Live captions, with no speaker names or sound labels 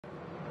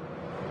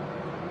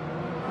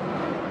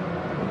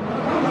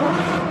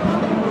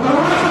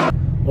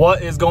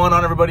What is going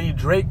on, everybody?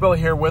 Drake Bill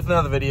here with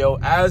another video.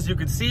 As you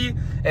can see,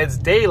 it's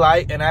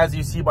daylight, and as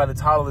you see by the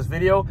title of this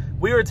video,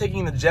 we are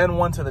taking the Gen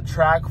 1 to the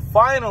track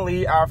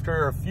finally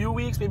after a few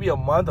weeks, maybe a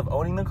month of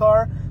owning the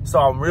car. So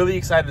I'm really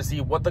excited to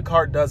see what the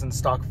car does in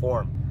stock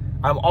form.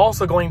 I'm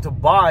also going to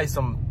buy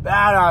some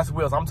badass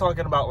wheels. I'm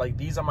talking about, like,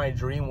 these are my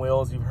dream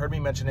wheels. You've heard me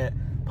mention it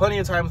plenty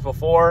of times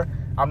before.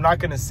 I'm not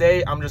gonna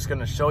say, I'm just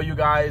gonna show you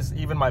guys.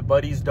 Even my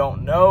buddies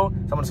don't know, so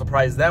I'm gonna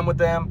surprise them with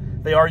them.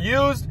 They are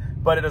used,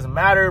 but it doesn't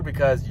matter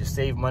because you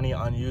save money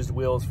on used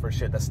wheels for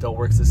shit that still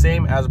works the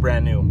same as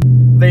brand new.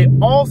 They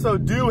also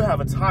do have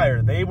a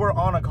tire. They were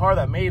on a car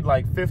that made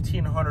like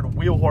 1,500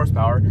 wheel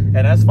horsepower,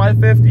 an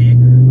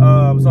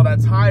S550. So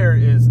that tire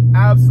is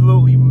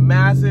absolutely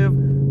massive,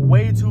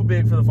 way too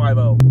big for the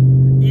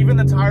 5.0. Even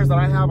the tires that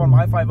I have on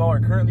my 5.0 are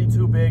currently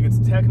too big. It's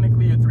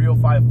technically a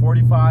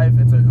 305/45.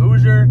 It's a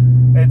Hoosier.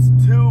 It's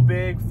too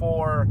big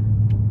for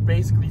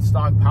basically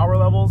stock power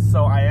levels.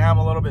 So I am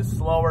a little bit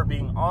slower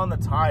being on the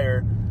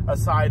tire.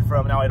 Aside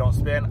from now I don't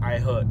spin, I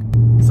hook.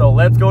 So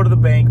let's go to the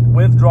bank,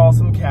 withdraw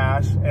some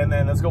cash, and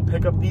then let's go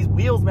pick up these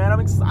wheels, man.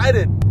 I'm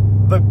excited.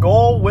 The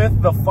goal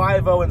with the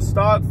 5.0 in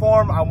stock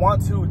form, I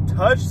want to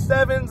touch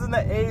 7s in the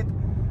 8th.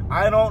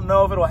 I don't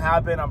know if it'll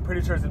happen. I'm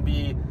pretty sure it's gonna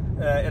be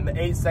in the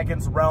 8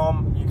 seconds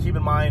realm. You keep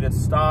in mind it's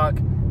stock.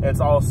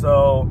 It's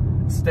also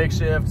stick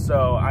shift,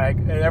 so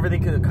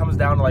everything comes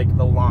down to like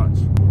the launch.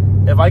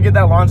 If I get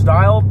that launch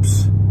dial,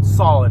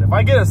 solid. If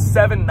I get a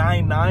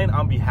 799,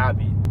 I'll be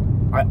happy.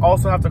 I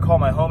also have to call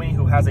my homie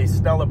who has a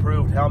Snell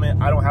approved helmet.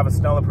 I don't have a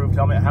Snell approved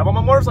helmet. I have on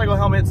my motorcycle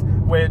helmets,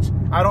 which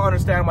I don't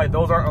understand why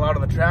those aren't allowed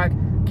on the track.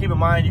 Keep in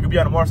mind, you could be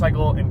on a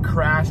motorcycle and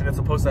crash and it's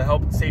supposed to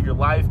help save your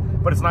life,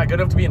 but it's not good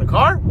enough to be in a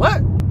car?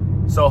 What?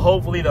 So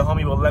hopefully the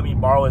homie will let me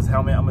borrow his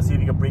helmet. I'm gonna see if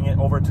he can bring it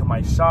over to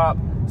my shop.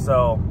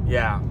 So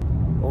yeah,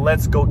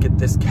 let's go get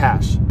this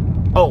cash.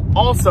 Oh,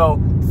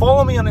 also,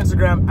 follow me on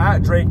Instagram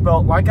at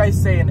DrakeBelt. Like I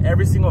say in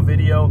every single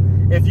video,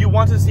 if you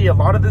want to see a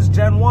lot of this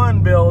Gen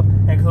 1 build,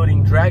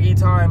 including draggy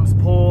times,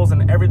 pulls,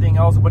 and everything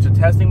else, a bunch of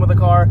testing with the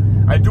car,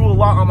 I do a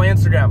lot on my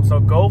Instagram. So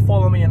go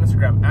follow me on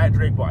Instagram at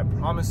DrakeBelt. I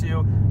promise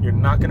you, you're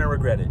not gonna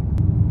regret it.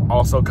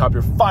 Also, cop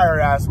your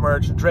fire-ass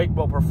merch,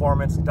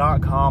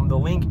 DrakeBeltPerformance.com. The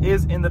link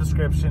is in the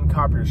description.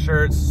 Cop your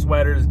shirts,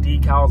 sweaters,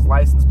 decals,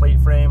 license plate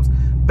frames.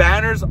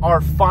 Banners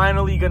are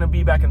finally going to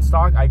be back in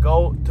stock. I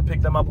go to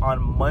pick them up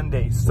on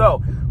Monday.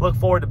 So, look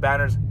forward to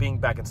banners being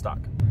back in stock.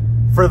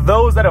 For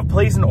those that have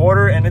placed an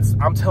order, and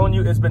I'm telling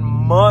you, it's been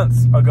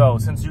months ago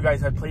since you guys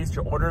had placed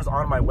your orders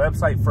on my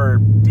website for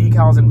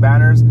decals and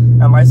banners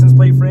and license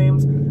plate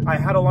frames. I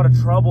had a lot of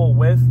trouble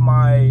with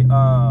my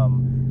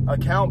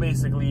account.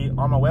 Basically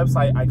on my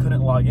website I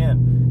couldn't log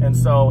in, and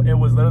so it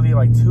was literally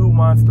like 2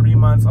 months, 3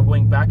 months of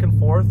going back and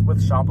forth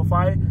with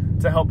Shopify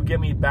to help get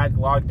me back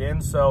logged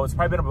in. So it's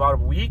probably been about a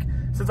week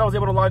since I was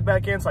able to log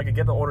back in so I could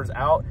get the orders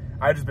out.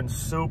 I've just been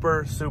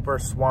super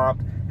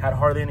swamped, had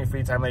hardly any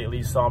free time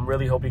lately, so I'm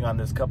really hoping on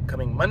this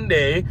upcoming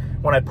Monday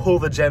when I pull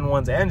the Gen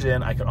 1's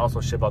engine I can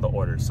also ship out the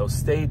orders. So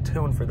stay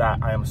tuned for that.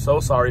 I am so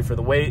sorry for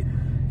the wait.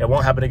 It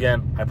won't happen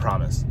again, I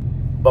promise.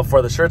 But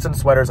for the shirts and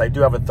sweaters, I do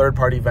have a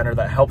third-party vendor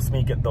that helps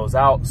me get those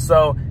out.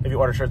 So if you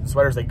order shirts and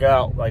sweaters, they go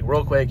out like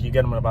real quick. You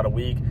get them in about a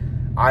week.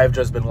 I've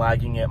just been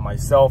lagging it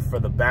myself for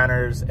the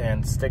banners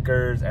and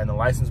stickers and the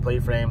license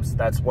plate frames.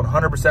 That's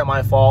 100%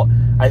 my fault.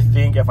 I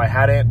think if I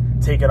hadn't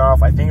taken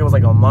off, I think it was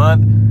like a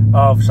month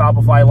of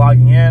Shopify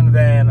logging in,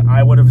 then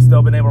I would have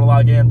still been able to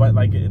log in, but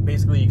like it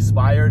basically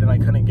expired and I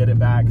couldn't get it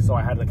back. So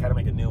I had to kind of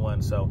make a new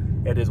one. So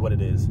it is what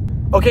it is.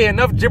 Okay,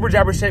 enough jibber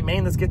jabber shit,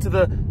 man. Let's get to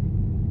the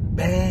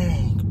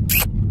bang.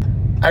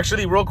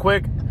 Actually, real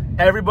quick,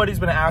 everybody's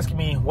been asking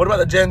me, what about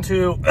the Gen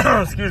 2?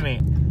 Excuse me.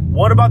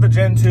 What about the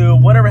Gen 2?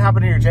 Whatever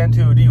happened to your Gen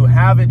 2? Do you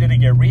have it? Did it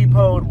get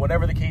repoed?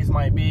 Whatever the case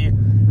might be.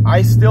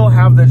 I still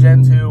have the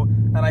Gen 2,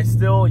 and I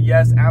still,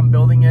 yes, am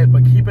building it,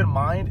 but keep in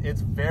mind,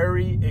 it's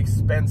very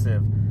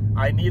expensive.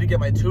 I need to get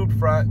my tubed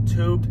front,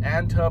 tubed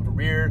and tubbed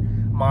rear,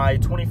 my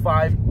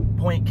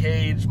 25-point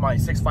cage, my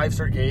 6.5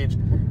 cert gauge.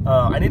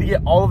 I need to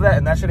get all of that,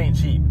 and that shit ain't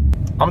cheap.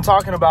 I'm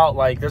talking about,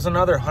 like, there's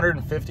another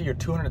 $150,000 or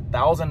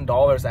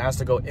 $200,000 that has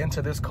to go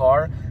into this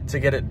car to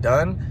get it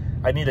done.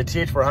 I need a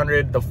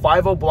TH400. The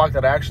 5.0 block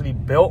that I actually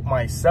built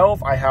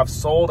myself, I have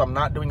sold. I'm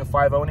not doing a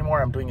 5.0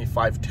 anymore. I'm doing a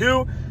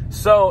 5.2.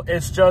 So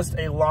it's just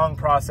a long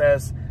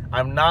process.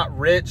 I'm not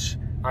rich.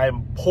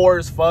 I'm poor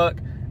as fuck.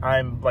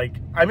 I'm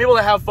able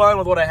to have fun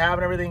with what I have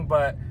and everything,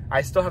 but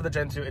I still have the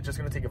Gen 2. It's just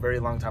going to take a very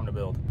long time to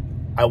build.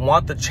 I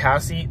want the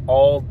chassis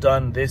all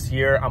done this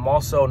year. I'm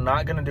also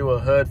not going to do a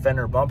hood,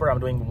 fender, bumper. I'm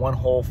doing one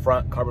whole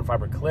front carbon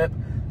fiber clip.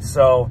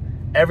 So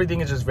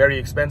everything is just very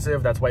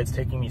expensive. That's why it's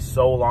taking me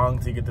so long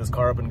to get this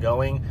car up and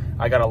going.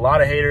 I got a lot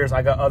of haters.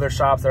 I got other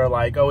shops that are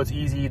like, oh, it's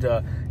easy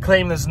to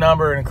claim this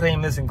number and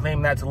claim this and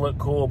claim that to look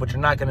cool, but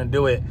you're not going to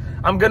do it.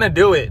 I'm going to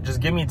do it. Just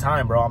give me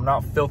time, bro. I'm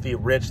not filthy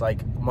rich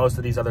like most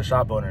of these other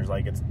shop owners.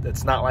 Like,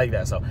 it's not like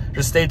that. So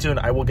just stay tuned.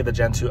 I will get the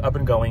Gen 2 up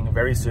and going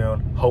very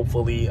soon.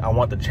 Hopefully, I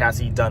want the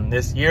chassis done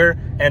this year,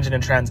 engine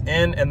and trans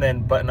in, and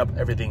then button up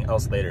everything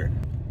else later.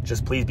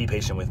 Just please be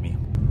patient with me.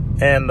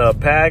 And the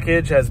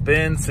package has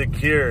been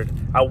secured.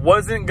 I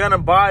wasn't gonna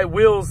buy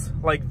wheels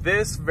like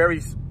this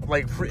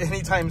for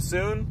anytime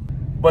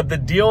soon, but the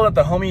deal that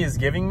the homie is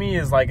giving me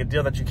is like a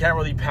deal that you can't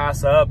really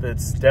pass up.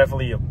 It's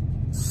definitely a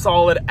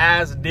solid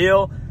ass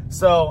deal.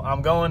 So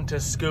I'm going to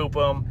scoop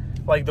them.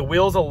 Like the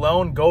wheels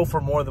alone go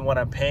for more than what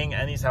I'm paying,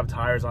 and these have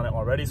tires on it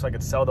already, so I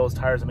could sell those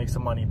tires and make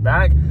some money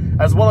back,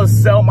 as well as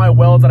sell my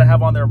welds that I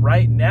have on there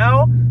right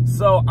now.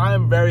 So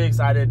I'm very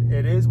excited.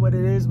 It is what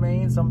it is,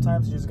 man.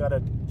 Sometimes you just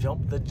gotta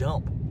jump the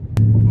jump.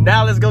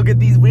 Now let's go get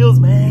these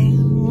wheels,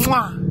 man.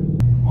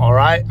 Mwah! All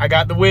right, I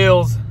got the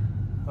wheels.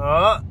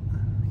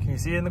 Can you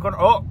see it in the corner?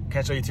 Oh,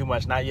 can't show you too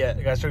much, not yet.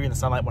 I gotta show you in the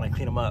sunlight when I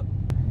clean them up.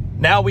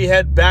 Now we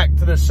head back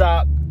to the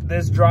shop.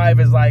 This drive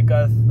is like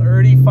a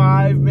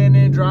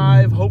 35-minute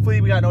drive.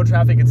 Hopefully we got no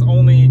traffic. It's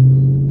only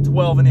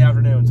 12 in the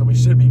afternoon, so we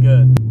should be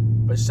good.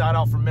 But shout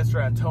out from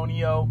Mr.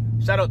 Antonio.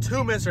 Shout out to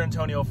Mr.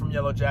 Antonio from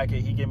Yellow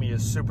Jacket. He gave me a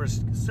super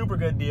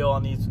good deal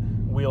on these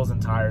wheels and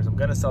tires. I'm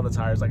gonna sell the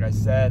tires, like I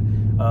said.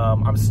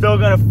 I'm still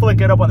gonna flick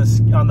it up on the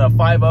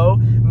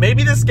 5.0.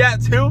 Maybe the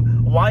Scat too,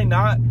 why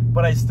not?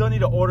 But I still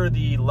need to order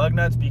the lug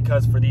nuts,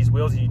 because for these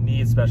wheels you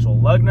need special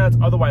lug nuts,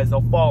 otherwise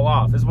they'll fall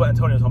off. This is what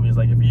Antonio told me. Is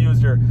like, if you use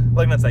your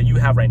lug nuts that you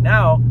have right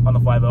now on the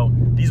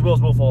 5.0, these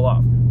wheels will fall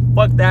off.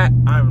 Fuck that,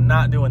 I'm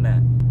not doing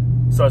that.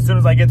 So as soon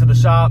as I get to the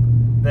shop,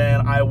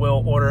 then I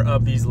will order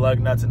up these lug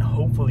nuts and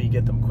hopefully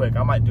get them quick.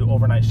 I might do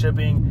overnight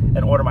shipping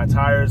and order my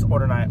tires,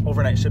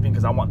 overnight shipping,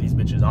 because I want these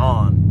bitches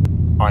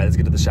on. All right, let's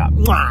get to the shop.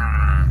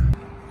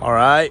 All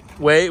right,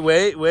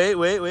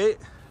 wait.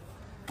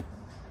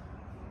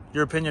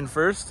 Your opinion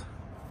first.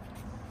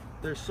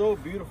 They're so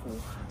beautiful.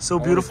 So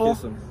beautiful.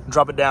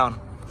 Drop it down.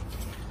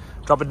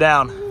 Drop it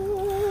down.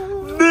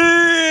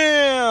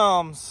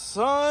 Damn,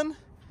 son.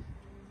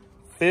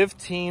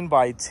 15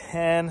 by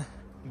 10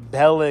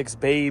 Bellix,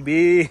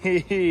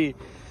 baby.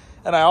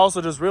 And I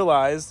also just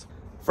realized,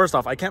 first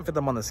off, I can't fit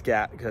them on the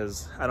Scat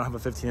because I don't have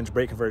a 15-inch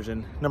brake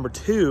conversion. Number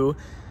two,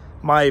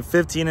 my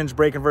 15-inch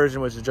brake conversion,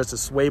 which is just a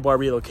sway bar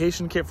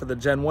relocation kit for the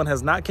Gen 1,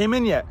 has not came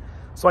in yet.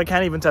 So I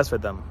can't even test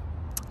fit them.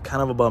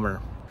 Kind of a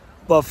bummer.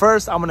 But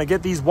first, I'm gonna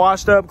get these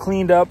washed up,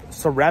 cleaned up,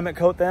 ceramic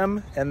coat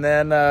them, and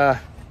then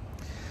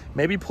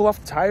maybe pull off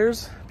the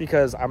tires,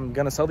 because I'm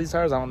gonna sell these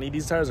tires. I don't need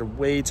these tires. They're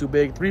way too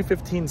big.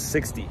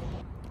 315/60.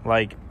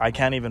 Like, I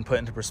can't even put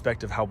into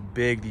perspective how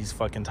big these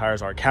fucking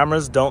tires are.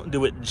 Cameras don't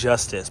do it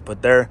justice,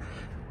 but they're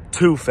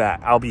too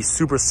fat. I'll be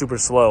super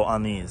slow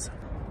on these.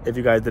 If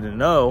you guys didn't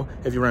know,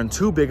 if you run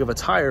too big of a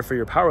tire for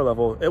your power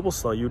level, it will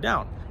slow you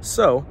down.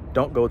 So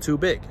don't go too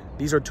big.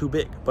 These are too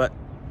big, but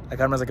I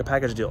got them as like a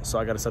package deal, so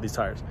I gotta sell these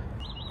tires.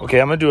 Okay,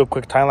 I'm gonna do a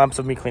quick time lapse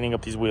of me cleaning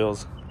up these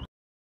wheels.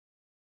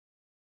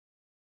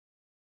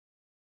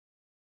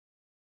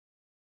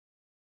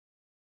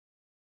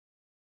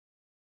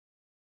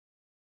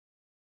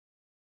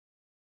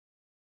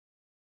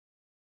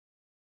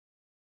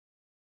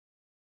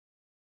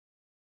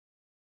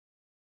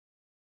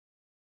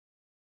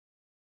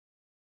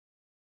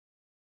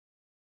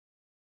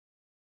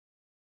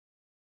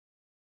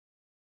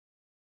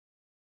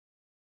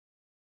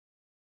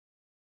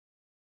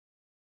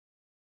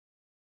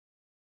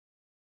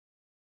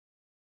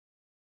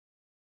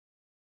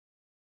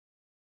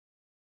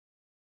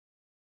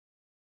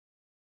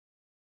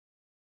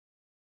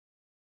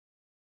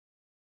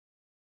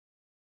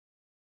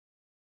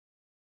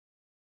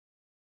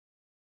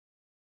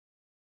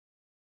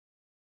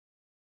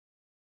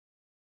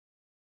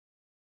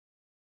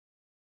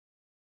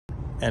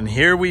 And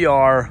here we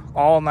are,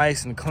 all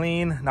nice and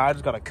clean. Now I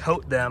just gotta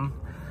coat them.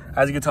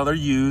 As you can tell, they're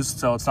used,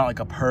 so it's not like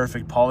a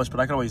perfect polish, but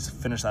I can always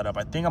finish that up.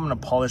 I think I'm gonna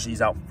polish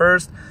these out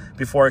first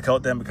before I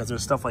coat them, because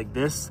there's stuff like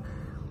this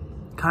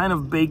kind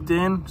of baked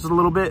in just a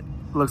little bit.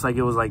 It looks like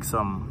it was like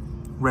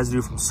some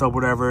residue from soap or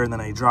whatever, and then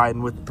I dried,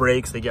 and with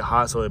brakes, they get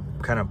hot, so it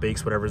kind of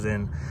bakes whatever's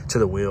in to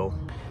the wheel.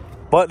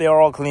 But they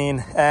are all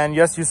clean. And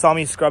yes, you saw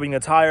me scrubbing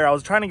the tire. I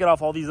was trying to get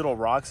off all these little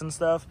rocks and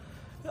stuff.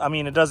 I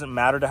mean, it doesn't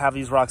matter to have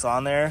these rocks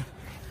on there,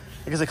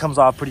 because it comes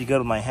off pretty good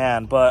with my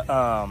hand, but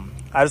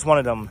I just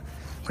wanted them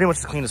pretty much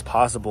as clean as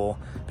possible,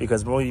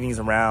 because moving these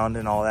around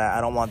and all that,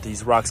 I don't want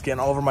these rocks getting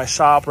all over my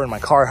shop or in my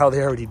car, how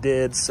they already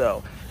did.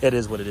 So it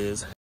is what it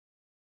is.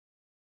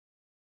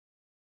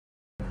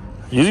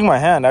 Using my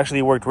hand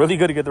actually worked really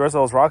good to get the rest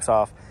of those rocks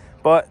off,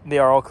 but they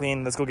are all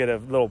clean. Let's go get a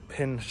little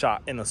pin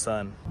shot in the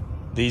sun.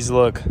 These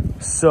look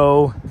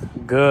so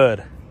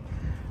good.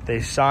 They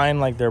shine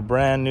like they're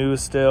brand new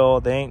still,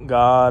 thank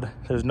God.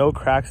 There's no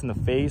cracks in the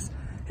face.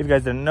 If you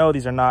guys didn't know,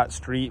 these are not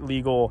street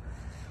legal,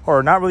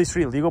 or not really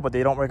street legal, but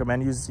they don't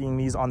recommend using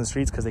these on the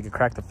streets because they could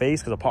crack the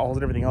face because of potholes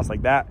and everything else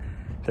like that.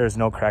 There's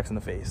no cracks in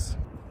the face.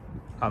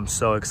 I'm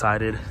so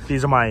excited.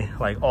 These are my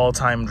like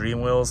all-time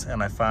dream wheels,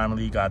 and I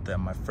finally got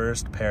them. My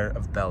first pair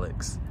of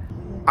Bellix.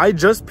 I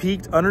just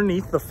peeked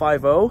underneath the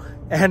 5.0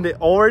 and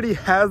it already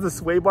has the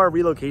sway bar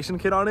relocation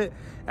kit on it,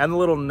 and the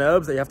little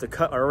nubs that you have to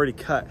cut are already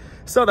cut.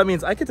 So that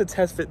means I get to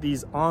test fit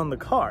these on the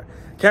car.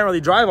 Can't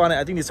really drive on it.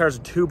 I think these tires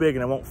are too big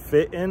and it won't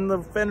fit in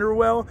the fender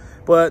well,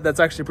 but that's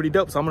actually pretty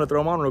dope. So I'm gonna throw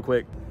them on real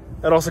quick.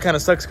 It also kind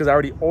of sucks because I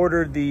already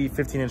ordered the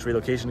 15-inch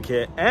relocation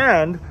kit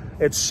and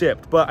it's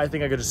shipped, but I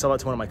think I could just sell it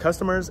to one of my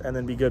customers and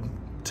then be good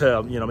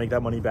to, you know, make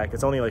that money back.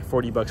 It's only like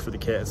 40 bucks for the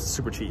kit. It's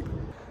super cheap.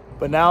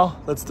 But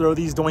now let's throw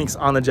these doinks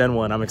on the Gen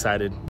 1. I'm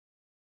excited.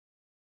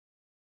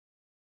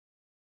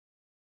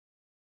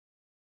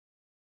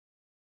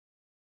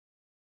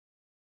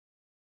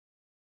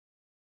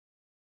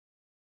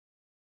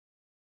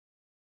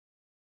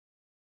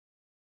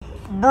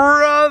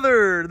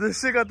 Brother,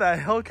 this shit got that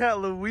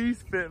Hellcat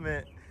Louise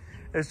fitment.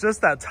 It's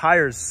just that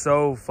tire's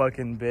so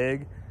fucking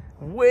big.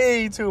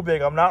 Way too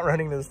big. I'm not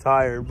running this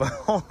tire, but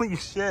holy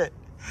shit.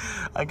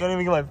 I can't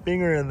even get my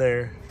finger in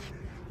there.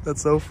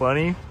 That's so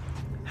funny.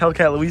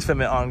 Hellcat Louise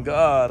fitment on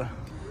God.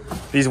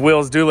 These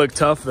wheels do look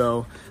tough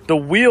though. The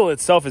wheel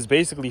itself is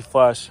basically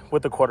flush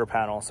with the quarter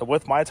panel. So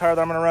with my tire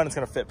that I'm gonna run, it's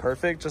gonna fit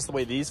perfect, just the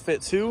way these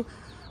fit too,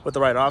 with the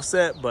right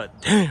offset.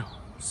 But damn,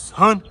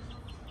 son.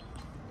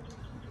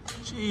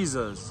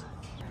 Jesus.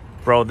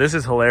 Bro, this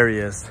is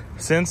hilarious.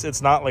 Since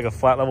it's not like a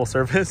flat level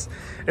surface,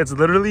 it's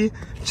literally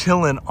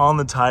chilling on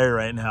the tire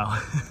right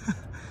now.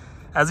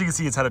 As you can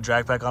see, it's had a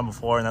drag pack on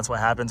before, and that's what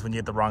happens when you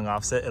get the wrong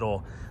offset.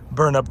 It'll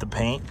burn up the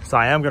paint. So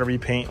I am gonna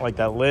repaint like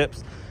that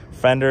lips,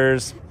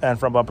 fenders, and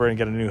front bumper and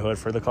get a new hood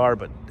for the car.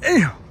 But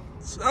damn,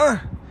 son,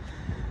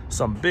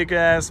 some big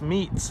ass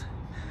meats.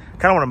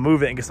 Kinda wanna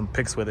move it and get some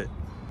pics with it.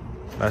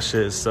 That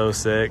shit is so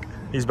sick.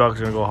 These belts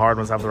are gonna go hard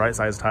once I have the right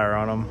size tire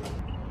on them.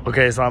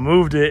 Okay, so I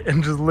moved it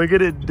and just look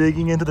at it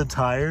digging into the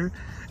tire.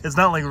 It's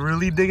not like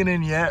really digging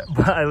in yet,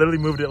 but I literally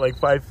moved it like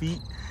 5 feet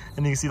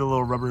and you can see the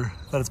little rubber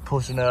that it's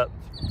pushing up.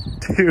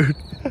 Dude,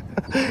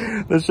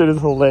 this shit is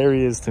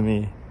hilarious to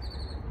me.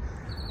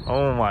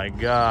 Oh my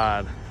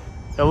God.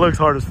 It looks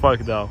hard as fuck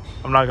though.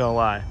 I'm not gonna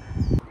lie.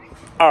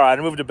 All right,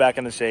 I moved it back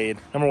in the shade.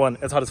 Number one,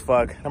 it's hot as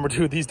fuck. Number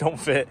two, these don't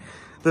fit.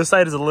 This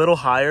side is a little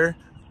higher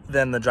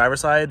than the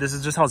driver's side. This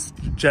is just how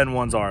Gen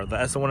 1s are. The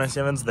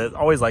S1S7s, they're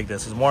always like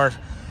this. There's more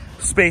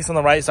space on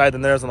the right side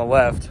than there's on the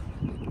left.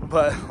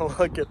 But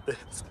look at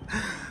this.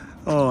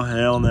 Oh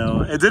hell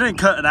no. It didn't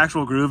cut an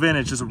actual groove in.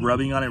 It's just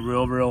rubbing on it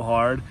real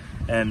hard,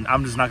 and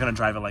I'm just not gonna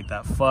drive it like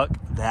that. Fuck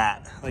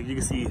that. Like you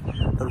can see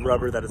the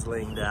rubber that is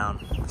laying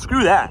down.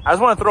 Screw that. I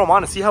just want to throw them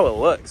on and see how it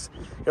looks.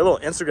 Get a little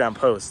Instagram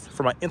post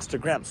for my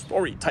Instagram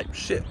story type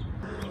shit.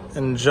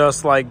 And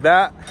just like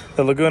that,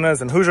 the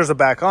Lagunas and Hoosiers are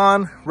back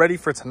on, ready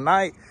for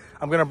tonight.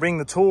 I'm gonna bring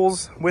the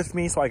tools with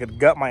me so I could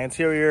gut my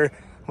interior.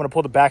 I'm gonna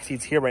pull the back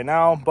seats here right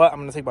now, but I'm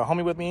gonna take my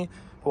homie with me.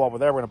 While we're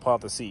there, we're gonna pull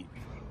out the seat.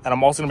 And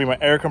I'm also gonna bring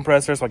my air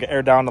compressor so I can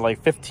air down to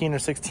like 15 or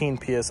 16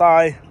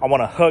 PSI. I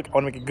want to hook, I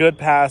wanna make a good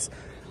pass,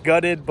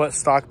 gutted, but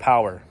stock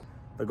power.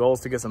 The goal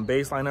is to get some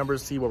baseline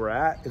numbers, see where we're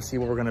at, and see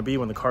where we're gonna be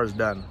when the car is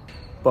done.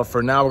 But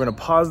for now, we're gonna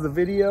pause the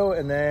video,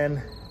 and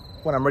then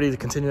when I'm ready to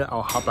continue,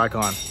 I'll hop back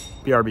on.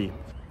 BRB.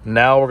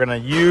 Now we're gonna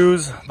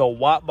use the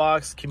watt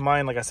box. Keep in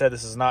mind, like I said,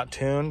 this is not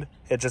tuned.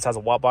 It just has a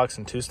watt box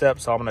and 2-step,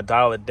 so I'm gonna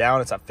dial it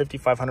down. It's at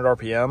 5,500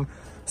 RPM.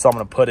 So I'm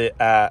gonna put it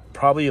at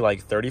probably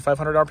like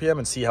 3,500 RPM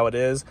and see how it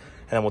is.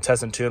 And then we'll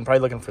test and tune. Probably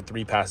looking for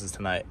 3 passes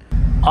tonight.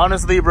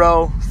 Honestly,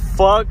 bro,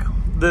 fuck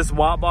this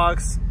watt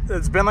box.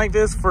 It's been like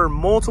this for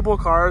multiple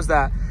cars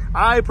that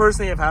I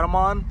personally have had them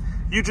on.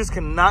 You just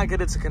cannot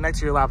get it to connect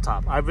to your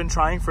laptop. I've been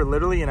trying for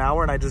literally an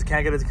hour and I just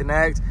can't get it to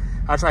connect.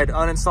 I tried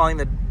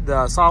uninstalling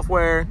the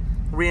software,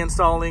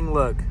 reinstalling,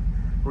 look,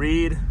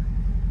 read.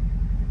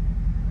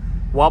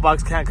 Watt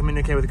box can't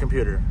communicate with the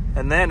computer.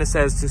 And then it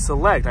says to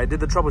select. I did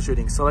the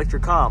troubleshooting. Select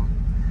your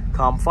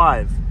COM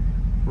 5.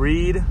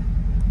 Read,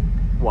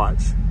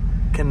 watch.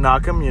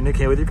 Cannot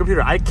communicate with your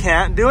computer. I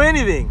can't do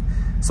anything.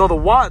 So the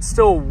watt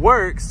still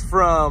works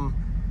from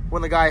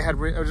when the guy had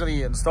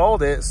originally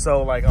installed it.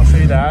 So like, I'll show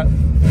you that.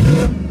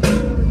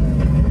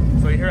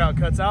 So you hear how it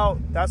cuts out?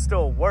 That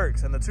still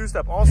works. And the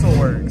 2-step also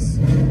works.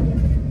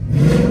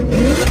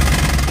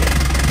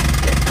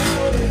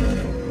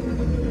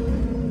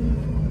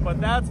 But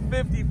that's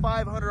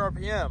 5,500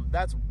 RPM.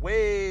 That's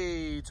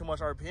way too much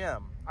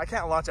RPM. I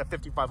can't launch at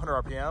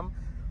 5,500 RPM.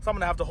 So I'm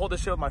gonna have to hold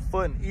this shit with my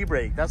foot and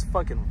e-brake. That's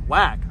fucking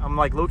whack. I'm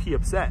like low-key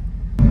upset.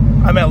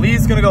 I'm at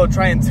least gonna go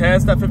try and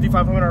test that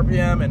 5,500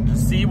 RPM and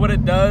just see what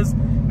it does.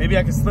 Maybe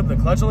I can slip the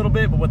clutch a little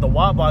bit, but with the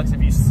watt box,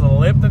 if you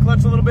slip the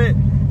clutch a little bit,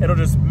 it'll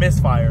just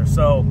misfire.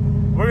 So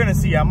we're gonna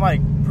see. I'm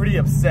like pretty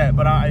upset,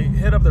 but I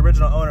hit up the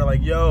original owner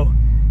like, yo,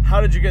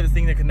 how did you get this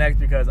thing to connect?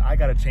 Because I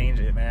gotta change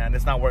it, man.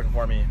 It's not working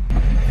for me.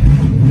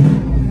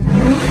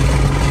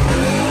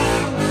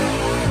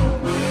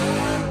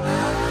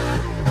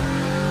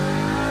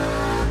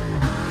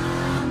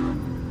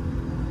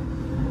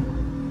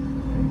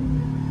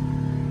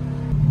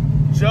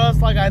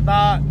 Just like I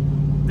thought,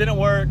 didn't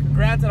work.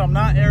 Granted, I'm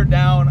not aired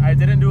down. I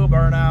didn't do a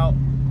burnout.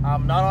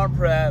 I'm not on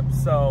prep,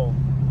 so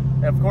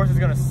of course it's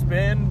gonna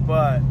spin,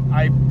 but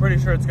I'm pretty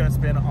sure it's gonna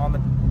spin on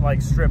the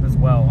like strip as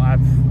well. I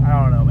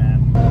don't know,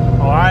 man.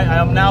 All right, I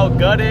am now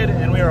gutted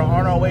and we are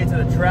on our way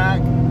to the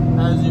track.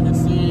 As you can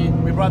see,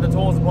 we brought the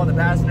tools upon the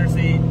passenger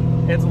seat.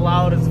 It's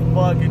loud as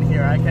fuck in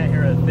here. I can't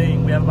hear a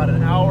thing. We have about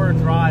an hour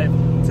drive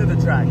to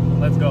the track.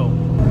 Let's go.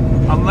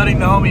 I'm letting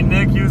the homie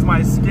Nick use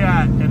my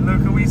scat, and look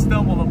who we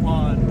stumbled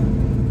upon.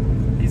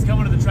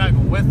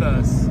 with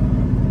us.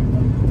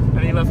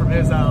 And he left from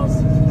his house.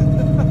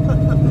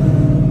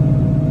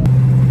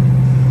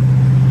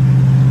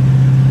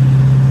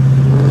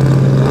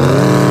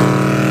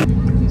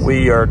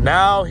 We are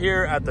now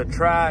here at the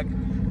track.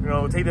 We're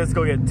gonna take this to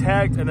go get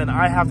teched, and then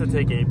I have to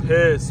take a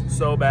piss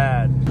so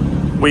bad.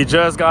 We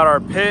just got our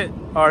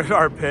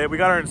we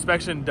got our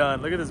inspection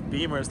done. Look at this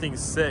Beamer, this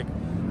thing's sick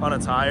on a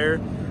tire.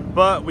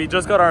 But we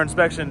just got our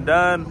inspection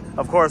done.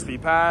 Of course, we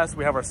passed.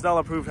 We have our Snell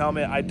approved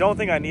helmet. I don't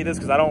think I need this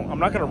because I'm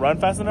not gonna run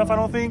fast enough, I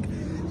don't think.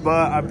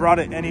 But I brought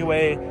it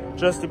anyway,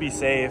 just to be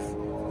safe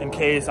in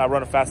case I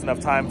run a fast enough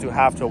time to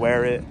have to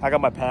wear it. I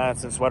got my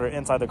pants and sweater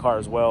inside the car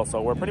as well.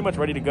 So we're pretty much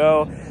ready to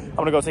go. I'm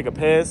gonna go take a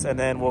piss and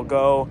then we'll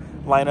go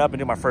line up and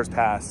do my first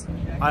pass.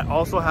 I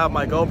also have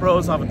my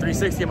GoPros. So I have a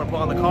 360 I'm gonna put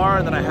on the car,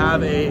 and then I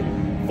have a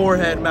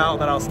forehead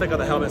mount that I'll stick on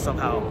the helmet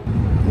somehow.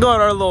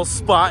 Got our little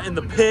spot in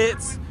the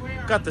pits.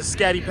 Got the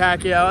Scatty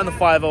Pacquiao and the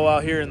 5.0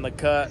 out here in the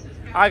cut.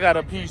 I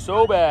gotta pee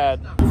so bad.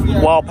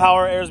 While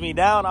power airs me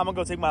down, I'm gonna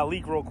go take my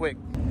leak real quick.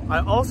 I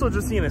also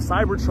just seen a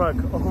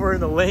Cybertruck over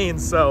in the lane,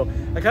 so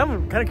I'm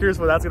kind of curious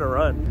what that's gonna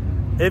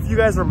run. If you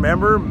guys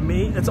remember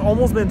me, it's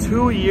almost been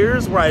 2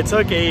 years where I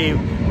took a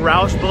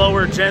Roush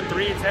Blower Gen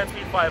 3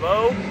 10-speed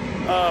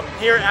 5.0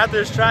 here at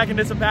this track in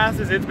Distant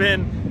Passes. It's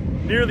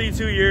been nearly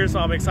 2 years, so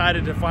I'm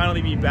excited to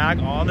finally be back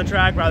on the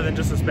track rather than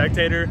just a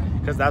spectator,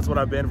 because that's what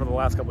I've been for the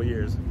last couple of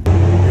years.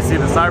 You see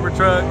the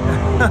Cybertruck?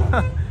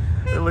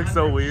 It looks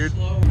so weird.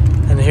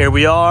 And here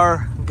we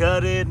are,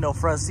 gutted, no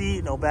front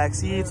seat, no back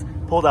seats.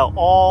 Pulled out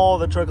all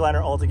the truck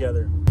liner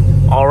altogether.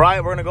 All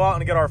right, we're gonna go out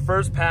and get our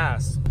first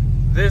pass.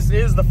 This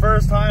is the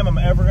first time I'm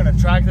ever gonna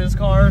track this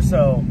car,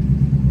 so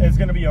it's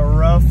gonna be a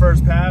rough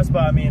first pass,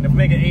 but I mean, if we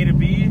make it A to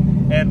B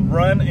and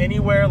run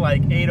anywhere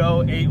like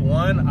 8.0,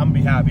 8.1, I'm gonna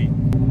be happy.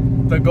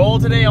 The goal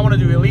today, I wanna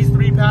do at least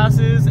 3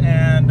 passes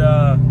and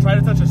try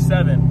to touch a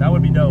 7. That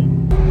would be dope.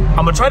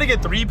 I'm gonna try to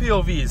get 3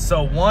 POVs.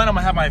 So one, I'm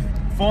gonna have my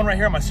phone right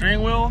here on my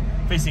steering wheel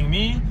facing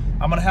me.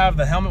 I'm gonna have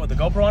the helmet with the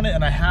GoPro on it,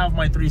 and I have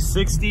my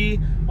 360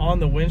 on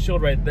the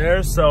windshield right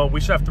there. So we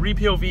should have 3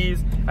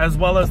 POVs, as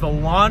well as the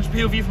launch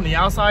POV from the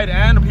outside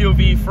and a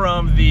POV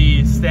from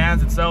the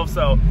stands itself.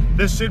 So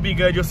this should be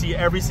good. You'll see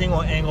every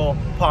single angle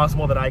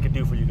possible that I could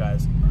do for you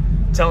guys.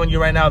 I'm telling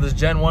you right now, this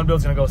Gen 1 build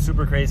is gonna go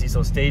super crazy,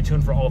 so stay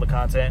tuned for all the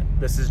content.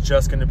 This is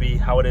just gonna be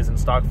how it is in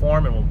stock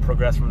form, and we'll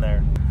progress from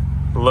there.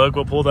 Look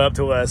what pulled up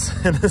to us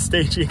in the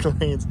staging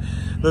lanes.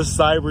 The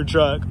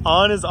Cybertruck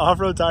on his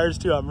off-road tires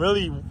too. I'm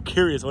really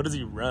curious, what does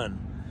he run?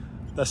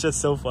 That's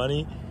just so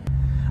funny.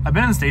 I've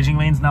been in the staging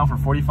lanes now for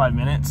 45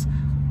 minutes,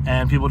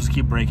 and people just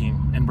keep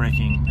braking and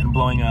braking and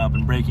blowing up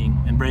and braking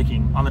and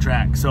braking on the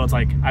track. So it's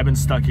like, I've been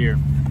stuck here.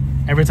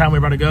 Every time we're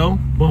about to go,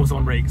 boom,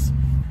 someone brakes.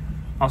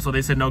 Also,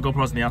 they said no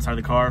GoPros on the outside of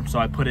the car, so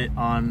I put it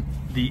on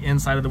the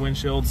inside of the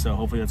windshield, so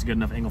hopefully that's a good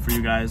enough angle for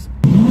you guys.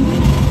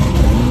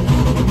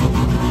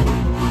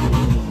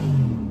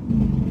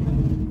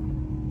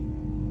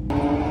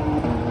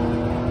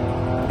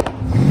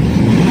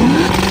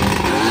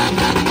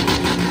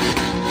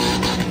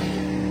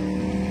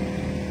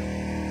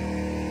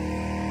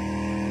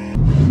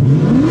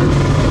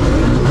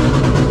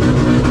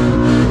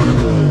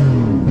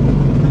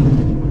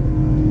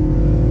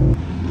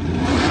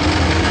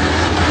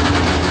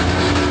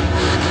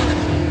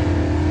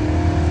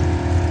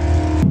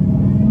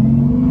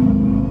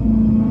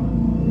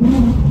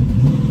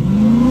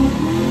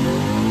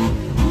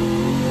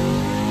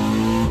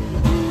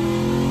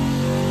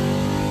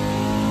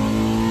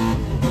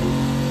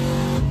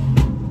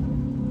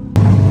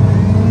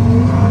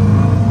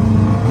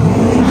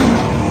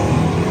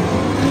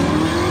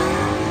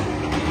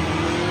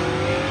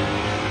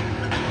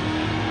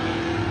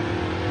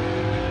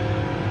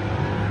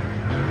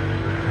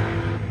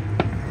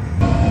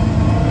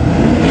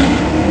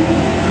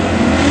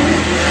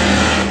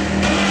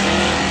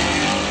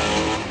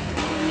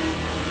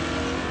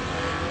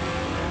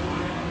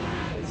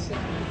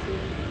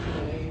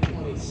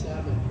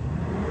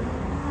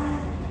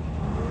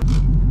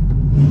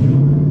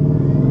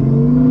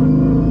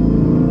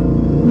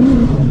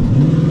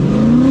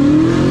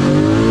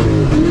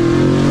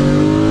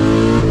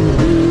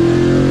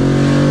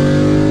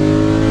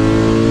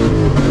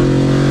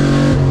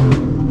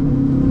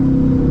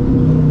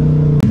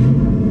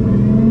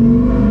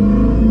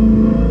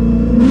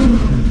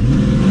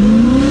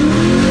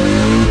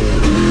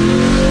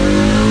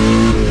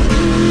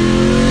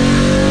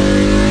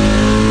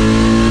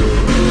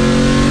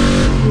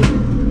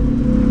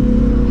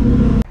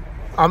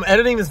 I'm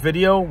editing this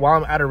video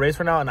while I'm at a race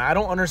right now, and I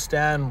don't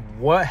understand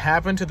what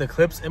happened to the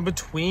clips in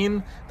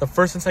between the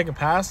first and second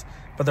pass,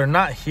 but they're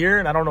not here,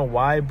 and I don't know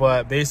why.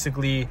 But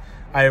basically,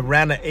 I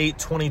ran an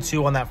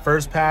 822 on that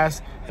first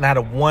pass, and I had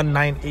a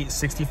 198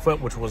 60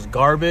 foot, which was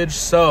garbage.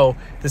 So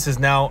this is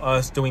now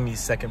us doing the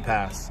second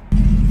pass.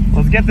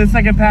 Let's get this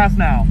second pass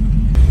now.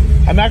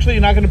 I'm actually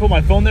not going to put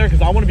my phone there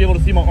because I want to be able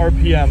to see my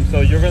RPM,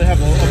 so you're going to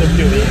have other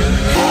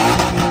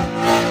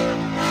POV.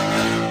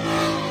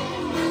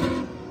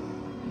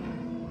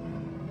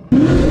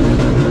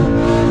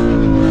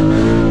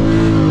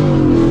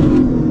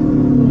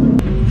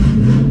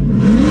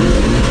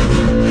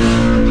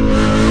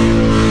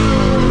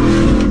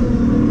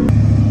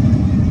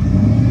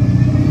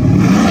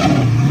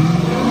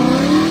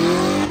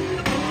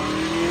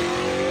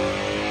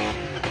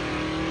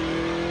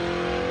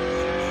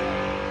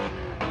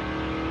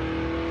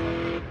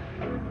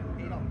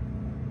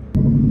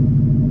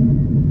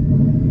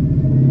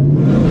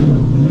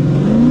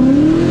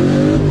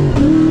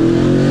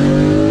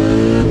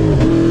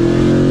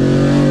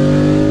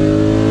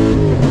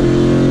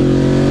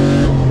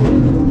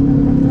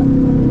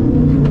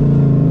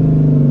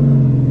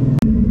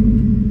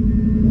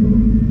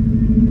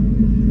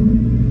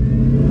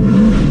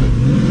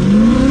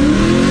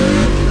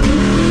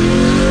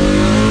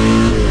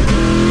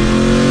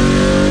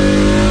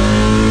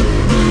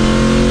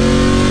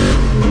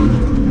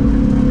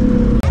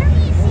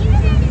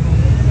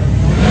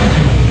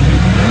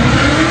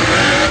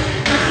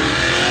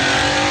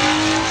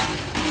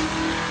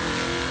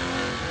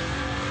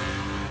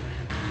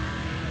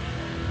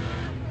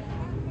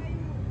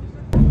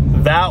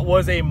 That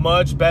was a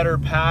much better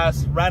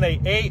pass. Ran a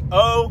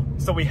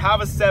 8.0, so we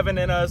have a 7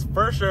 in us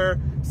for sure.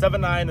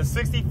 7.9. The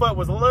 60 foot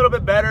was a little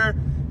bit better.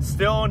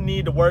 Still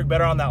need to work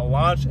better on that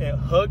launch. It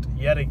hooked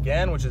yet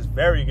again, which is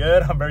very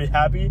good. I'm very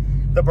happy.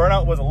 The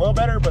burnout was a little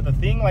better, but the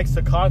thing likes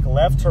to cock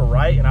left to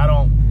right, and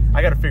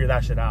I gotta figure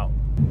that shit out.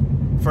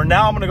 For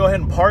now, I'm gonna go ahead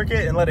and park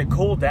it and let it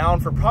cool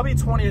down for probably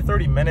 20 to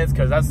 30 minutes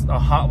because that's a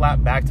hot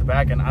lap back to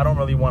back, and I don't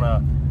really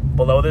wanna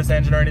blow this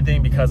engine or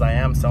anything because I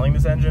am selling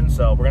this engine,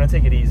 so we're gonna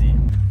take it easy.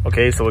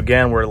 Okay, so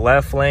again, we're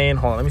left lane.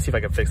 Hold on, let me see if I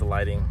can fix the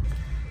lighting.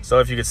 So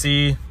if you can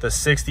see, the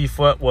 60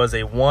 foot was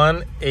a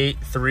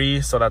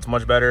 1.83, so that's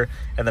much better.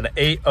 And then an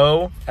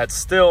 8.0 at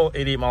still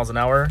 88 miles an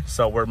hour.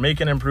 So we're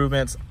making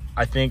improvements.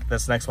 I think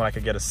this next one I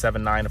could get a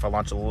 7.9 if I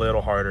launch a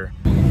little harder.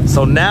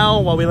 So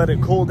now, while we let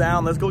it cool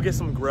down, let's go get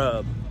some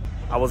grub.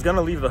 I was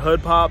gonna leave the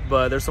hood pop,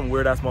 but there's some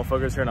weird ass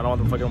motherfuckers here and I don't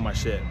want them fucking with my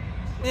shit.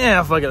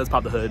 Yeah, fuck it, let's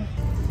pop the hood.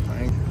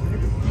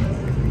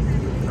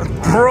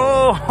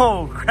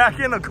 Bro,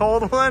 cracking a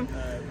cold one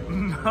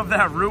of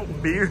that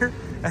root beer.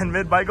 And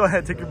mid-bite, go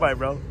ahead, take your bite,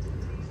 bro.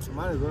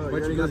 Might as well.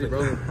 Bite your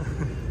bro.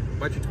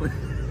 Bite your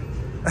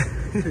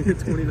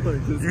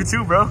 $20. You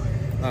too, bro. All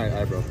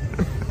right, bro.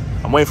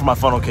 I'm waiting for my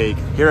funnel cake.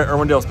 Here at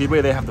Irwindale Speedway,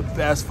 they have the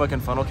best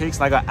fucking funnel cakes.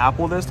 And I got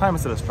apple this time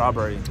instead of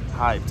strawberry.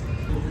 Hyped.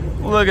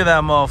 Look at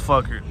that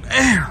motherfucker.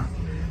 Damn.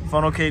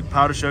 Funnel cake,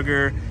 powdered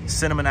sugar,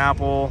 cinnamon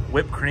apple,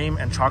 whipped cream,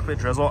 and chocolate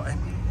drizzle.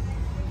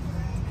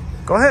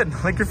 Go ahead,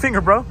 lick your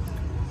finger, bro.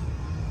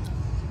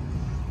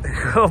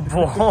 Good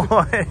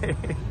boy.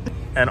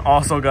 And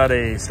also got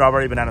a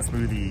strawberry banana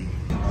smoothie.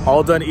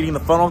 All done eating the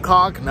funnel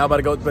cock. Now about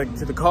to go back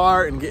to the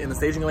car and get in the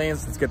staging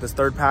lanes. Let's get this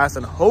third pass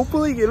and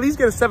hopefully at least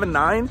get a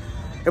 7.9.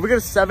 If we get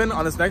a 7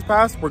 on this next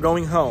pass, we're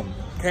going home,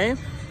 okay?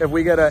 If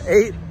we get an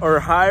 8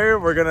 or higher,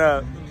 we're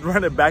gonna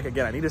run it back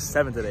again. I need a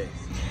 7 today.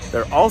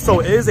 There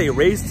also is a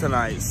race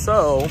tonight,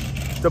 so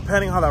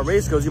depending on how that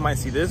race goes, you might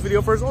see this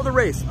video first or the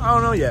race. I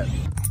don't know yet.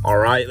 All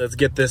right, let's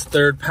get this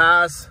third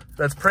pass.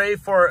 Let's pray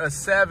for a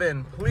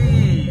 7,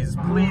 please,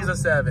 please a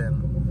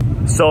 7.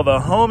 So the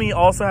homie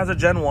also has a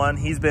Gen 1.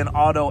 He's been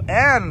auto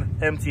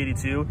and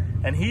MT82,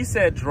 and he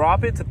said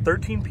drop it to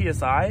 13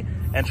 PSI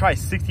and try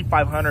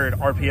 6,500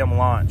 RPM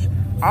launch.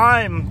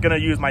 I'm gonna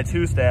use my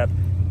 2-step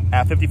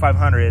at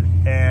 5,500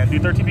 and do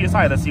 13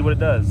 PSI. Let's see what it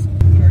does.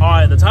 All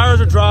right, the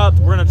tires are dropped.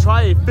 We're gonna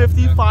try a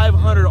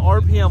 5,500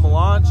 RPM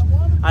launch.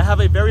 I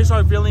have a very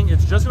strong feeling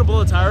it's just gonna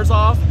blow the tires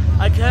off.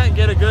 I can't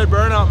get a good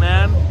burnout,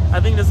 man. I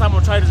think this time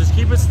we'll try to just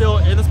keep it still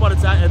in the spot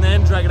it's at and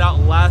then drag it out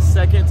last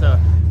second to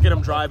get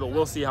them dry, but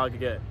we'll see how I could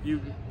get.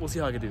 We'll see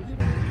how I could do.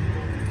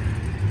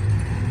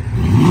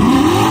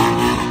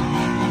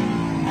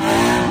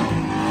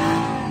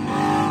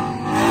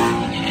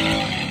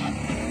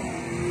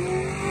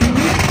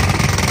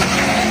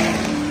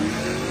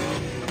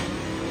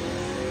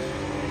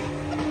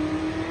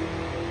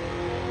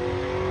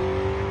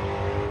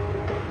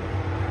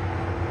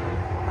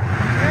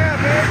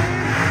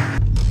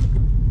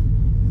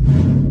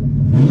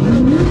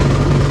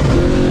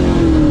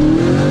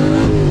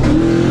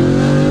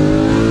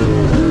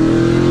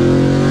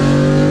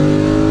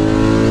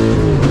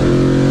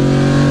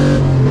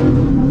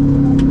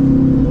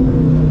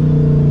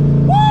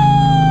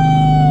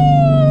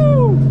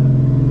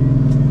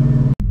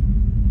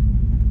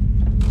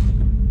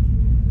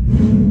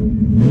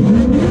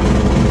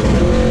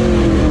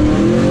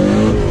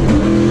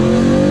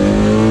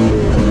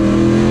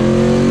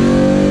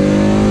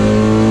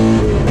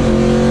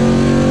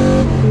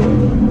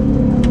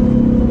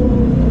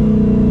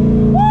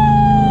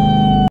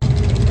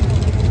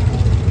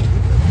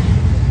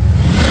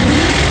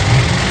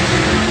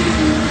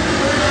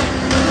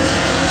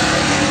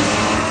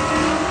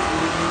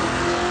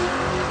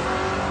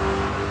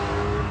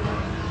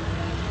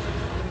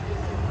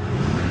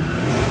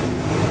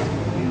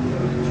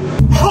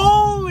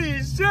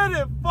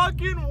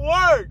 fucking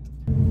worked.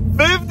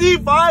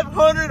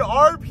 5,500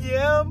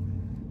 RPM,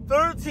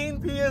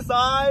 13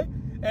 PSI,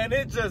 and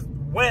it just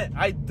went.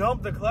 I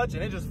dumped the clutch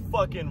and it just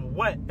fucking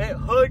went. It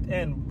hooked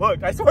and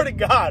booked. I swear to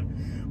God.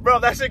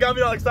 Bro, that shit got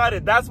me all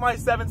excited. That's my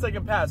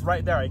 7-second pass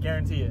right there, I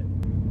guarantee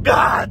it.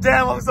 God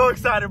damn, I'm so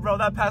excited, bro.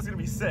 That pass is gonna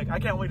be sick. I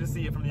can't wait to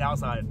see it from the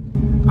outside.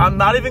 I'm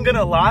not even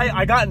gonna lie,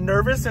 I got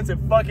nervous since it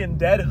fucking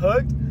dead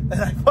hooked, and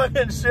I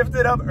fucking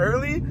shifted up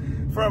early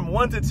from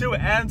 1 to 2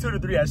 and 2 to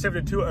 3. I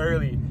shifted too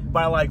early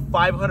by like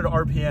 500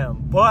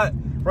 RPM. But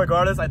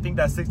regardless, I think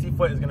that 60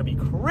 foot is gonna be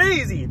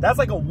crazy. That's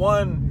like a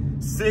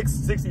 1.6,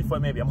 60 foot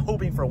maybe. I'm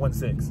hoping for a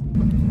 1.6.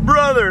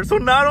 Brother, so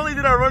not only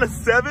did I run a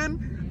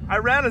 7, I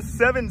ran a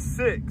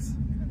 7.6.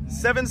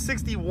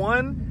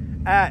 761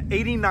 at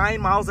 89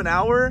 miles an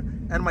hour,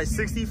 and my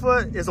 60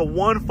 foot is a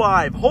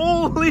 1.5.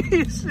 Holy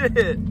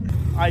shit.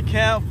 I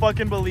can't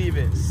fucking believe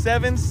it.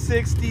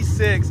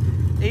 766,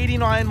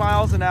 89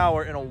 miles an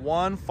hour in a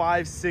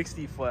 1.5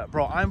 60 foot.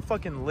 Bro, I'm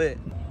fucking lit.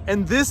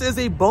 And this is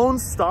a bone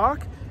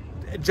stock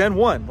Gen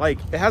 1. Like,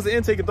 it has an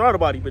intake and throttle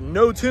body, but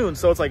no tune.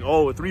 So it's like,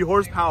 oh, 3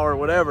 horsepower or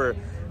whatever.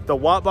 The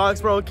watt box,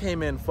 bro,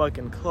 came in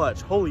fucking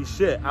clutch. Holy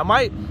shit. I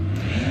might,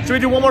 should we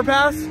do one more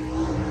pass?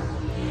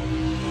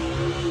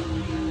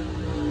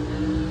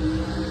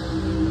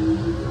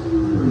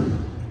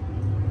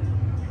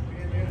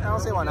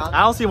 don't see why not.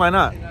 I don't see why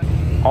not.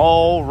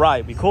 All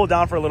right, we cooled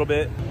down for a little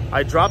bit.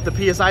 I dropped the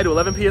PSI to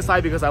 11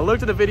 PSI because I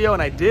looked at the video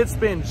and I did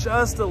spin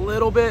just a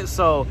little bit.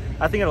 So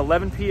I think at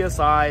 11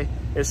 PSI,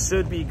 it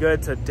should be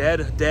good to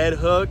dead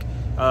hook.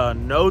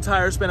 No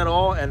tire spin at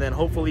all, and then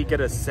hopefully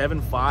get a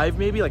 7.5,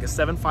 maybe like a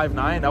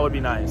 7.59. That would be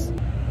nice.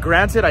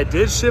 Granted, I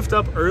did shift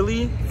up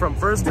early from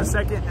first to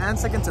second and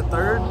second to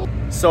third.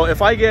 So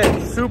if I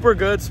get super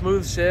good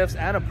smooth shifts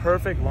and a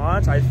perfect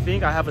launch, I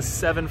think I have a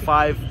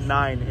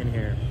 7.59 in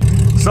here.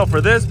 So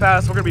for this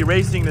pass, we're gonna be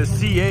racing the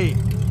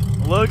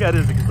C8. Look at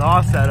his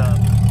exhaust setup.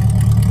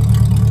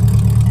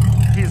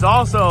 He's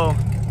also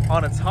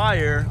on a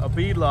tire, a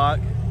beadlock,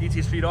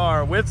 ET Street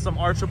R with some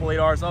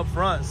R888Rs up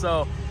front.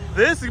 So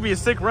this is gonna be a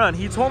sick run.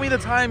 He told me the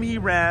time he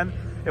ran.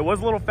 It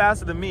was a little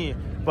faster than me,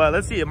 but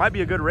let's see, it might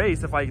be a good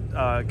race if I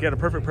get a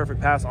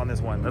perfect pass on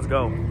this one. Let's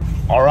go.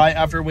 All right,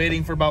 after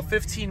waiting for about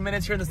 15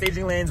 minutes here in the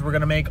staging lanes, we're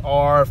gonna make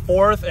our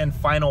 4th and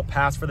final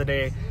pass for the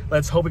day.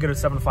 Let's hope we get a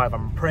 7.5.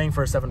 I'm praying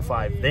for a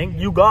 7.5. Thank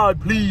you,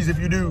 God, please, if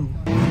you do.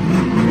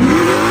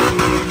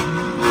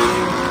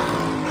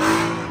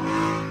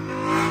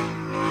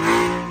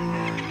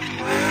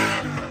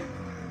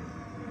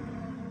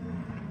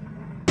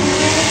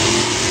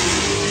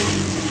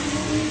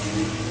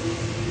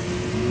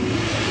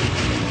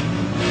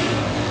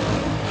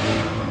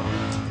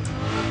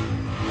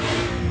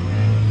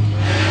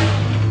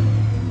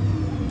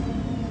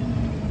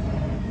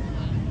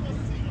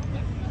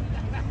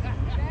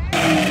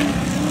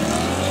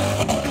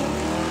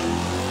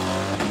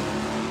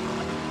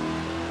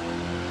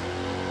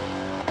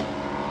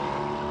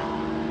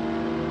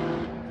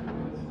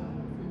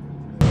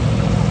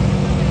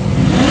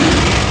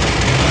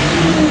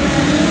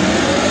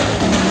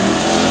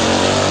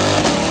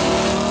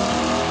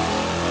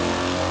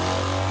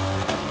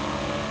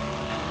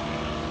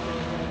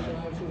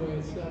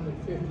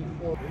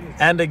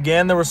 And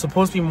again, there were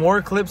supposed to be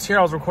more clips here.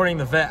 I was recording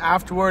the vet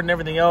afterward and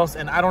everything else,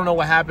 and I don't know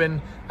what happened.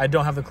 I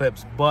don't have the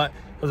clips, but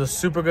it was a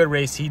super good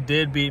race. He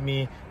did beat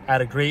me at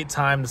a great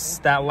time.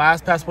 That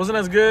last pass wasn't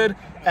as good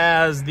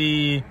as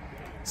the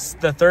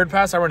third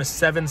pass. I ran a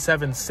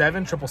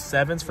 7.77, triple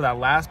sevens for that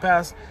last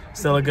pass.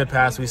 Still a good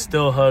pass. We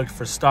still hugged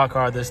for stock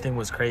car. This thing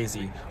was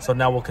crazy. So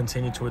now we'll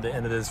continue toward the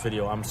end of this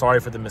video. I'm sorry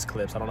for the missed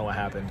clips. I don't know what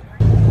happened.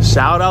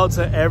 Shout out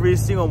to every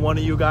single one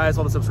of you guys,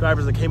 all the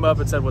subscribers that came up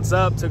and said what's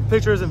up, took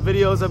pictures and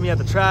videos of me at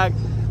the track.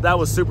 That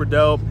was super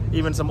dope.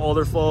 Even some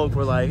older folk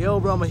were like,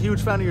 yo bro, I'm a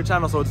huge fan of your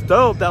channel. So it's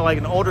dope that like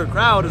an older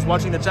crowd is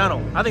watching the channel.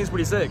 I think it's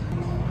pretty sick.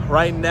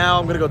 Right now,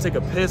 I'm gonna go take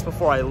a piss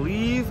before I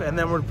leave, and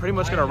then we're pretty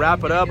much gonna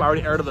wrap it up. I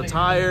already aired the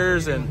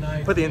tires and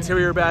put the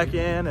interior back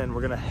in, and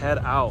we're gonna head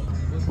out.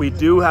 We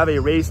do have a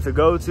race to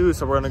go to,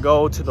 so we're gonna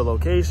go to the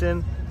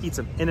location, eat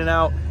some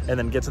In-N-Out, and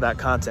then get to that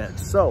content.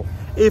 So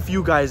if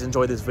you guys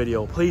enjoyed this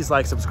video, please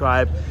like,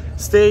 subscribe,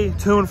 stay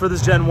tuned for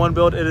this Gen 1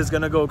 build. It is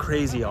gonna go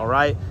crazy, all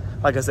right?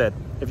 Like I said,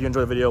 if you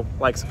enjoyed the video,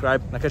 like,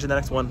 subscribe, and I'll catch you in the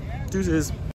next one. Deuces.